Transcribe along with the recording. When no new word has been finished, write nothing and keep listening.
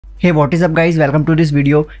Hey, what is up guys, welcome to this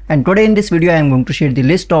video, and today in this video I am going to share the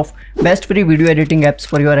list of best free video editing apps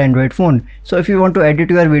for your Android phone. So if you want to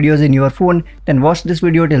edit your videos in your phone, then watch this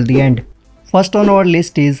video till the end. First on our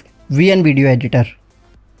list is VN Video Editor.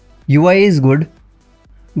 UI is good.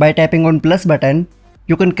 By tapping on plus button,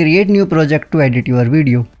 you can create new project to edit your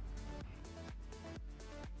video.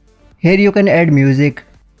 Here you can add music,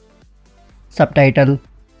 subtitle,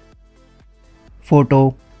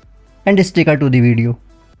 photo and sticker to the video.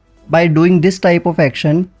 By doing this type of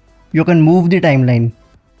action, you can move the timeline.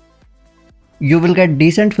 You will get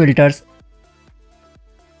decent filters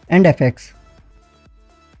and effects.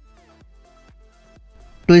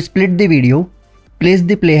 To split the video, place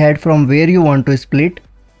the playhead from where you want to split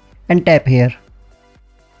and tap here.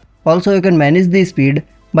 Also, you can manage the speed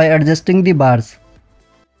by adjusting the bars.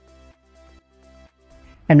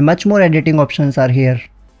 And much more editing options are here.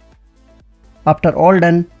 After all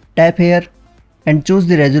done, tap here and choose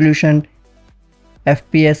the resolution,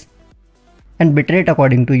 FPS and bitrate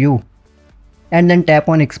according to you, and then tap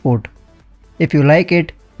on export. If you like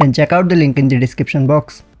it, then check out the link in the description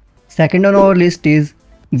box. Second on our list is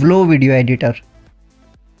Flow Video Editor.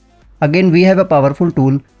 Again, we have a powerful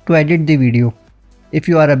tool to edit the video. If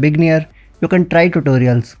you are a beginner, you can try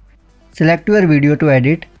tutorials. Select your video to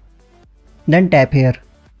edit, then tap here.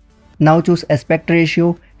 Now choose aspect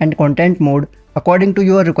ratio and content mode according to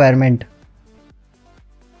your requirement.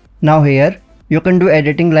 Now here, you can do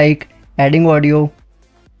editing like adding audio,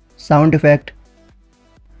 sound effect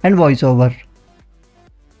and voiceover.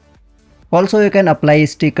 Also you can apply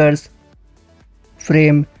stickers,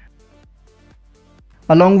 frame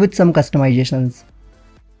along with some customizations.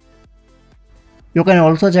 You can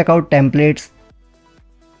also check out templates,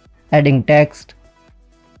 adding text,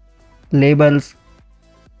 labels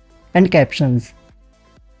and captions.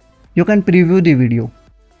 You can preview the video.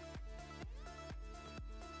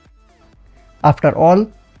 After all,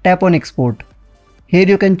 tap on export. Here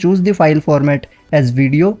you can choose the file format as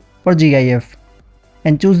video or GIF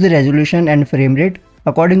and choose the resolution and frame rate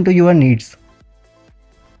according to your needs.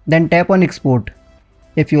 Then tap on export.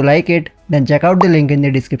 If you like it, then check out the link in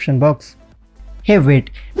the description box. Hey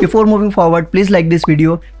wait, before moving forward, please like this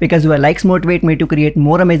video because your likes motivate me to create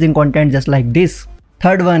more amazing content just like this.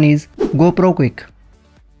 Third one is GoPro Quick.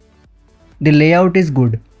 The layout is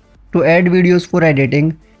good. To add videos for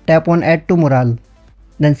editing, tap on Add to Mural.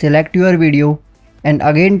 Then select your video and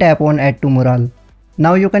again tap on Add to Mural.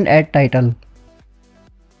 Now you can add title.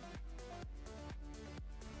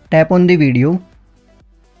 Tap on the video.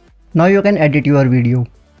 Now you can edit your video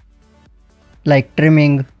like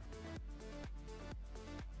trimming,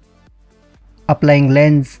 applying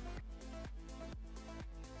lens,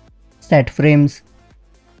 set frames,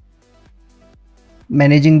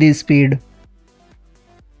 managing the speed,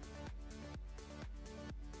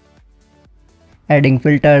 adding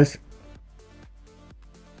filters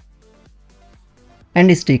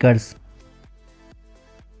and stickers.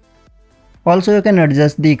 Also you can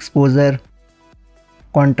adjust the exposure,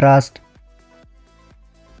 contrast,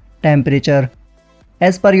 temperature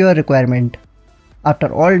as per your requirement.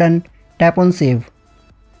 After all done, tap on save.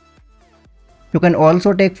 You can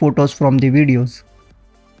also take photos from the videos.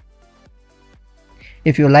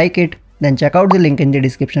 If you like it, then check out the link in the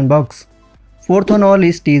description box. Fourth on our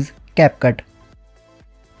list is CapCut.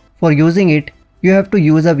 For using it, you have to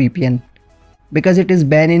use a VPN because it is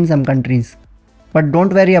banned in some countries. But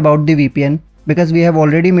don't worry about the VPN because we have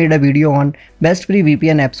already made a video on best free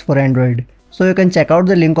VPN apps for Android. So you can check out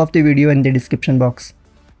the link of the video in the description box.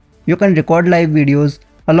 You can record live videos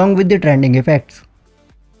along with the trending effects.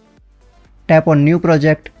 Tap on new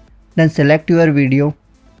project, then select your video.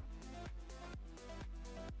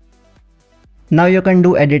 Now you can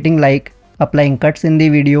do editing like applying cuts in the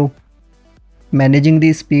video, managing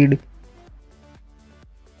the speed,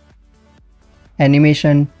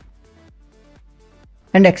 animation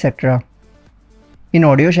and etc. In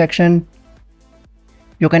audio section,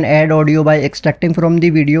 you can add audio by extracting from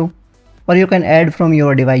the video or you can add from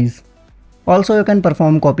your device. Also you can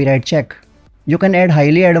perform copyright check. You can add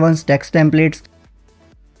highly advanced text templates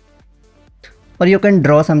or you can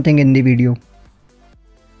draw something in the video.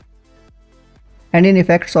 And in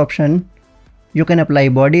effects option, you can apply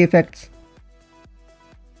body effects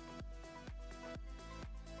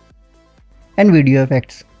and video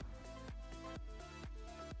effects.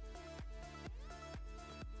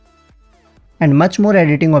 And much more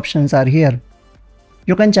editing options are here.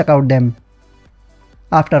 You can check out them.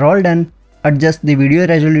 After all done, adjust the video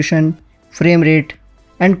resolution, frame rate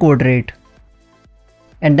and code rate.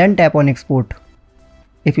 And then tap on export.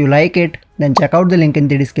 If you like it, then check out the link in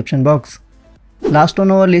the description box. Last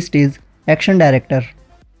on our list is Action Director.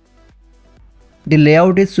 The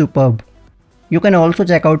layout is superb. You can also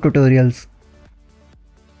check out tutorials.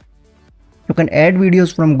 You can add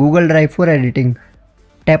videos from Google Drive for editing.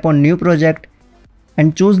 Tap on New Project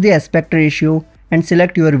and choose the aspect ratio and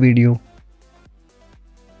select your video.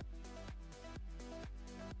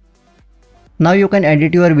 Now you can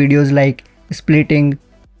edit your videos like splitting,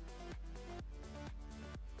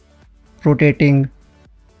 rotating.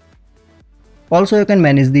 Also you can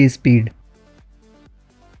manage the speed.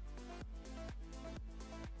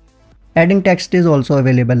 Adding text is also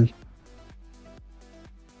available.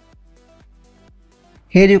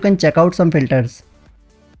 Here you can check out some filters.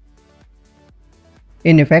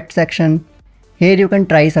 In effects section, here you can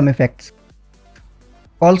try some effects.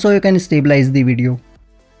 Also you can stabilize the video.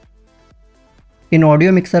 In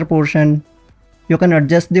audio mixer portion, you can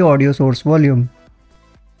adjust the audio source volume.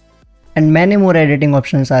 And many more editing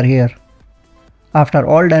options are here. After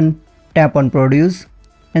all done, tap on Produce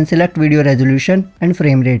and select video resolution and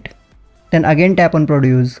frame rate. Then again tap on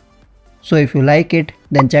Produce. So if you like it,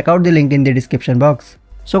 then check out the link in the description box.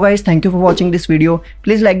 So guys, thank you for watching this video.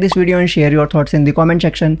 Please like this video and share your thoughts in the comment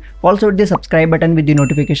section. Also hit the subscribe button with the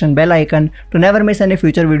notification bell icon to never miss any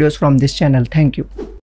future videos from this channel. Thank you.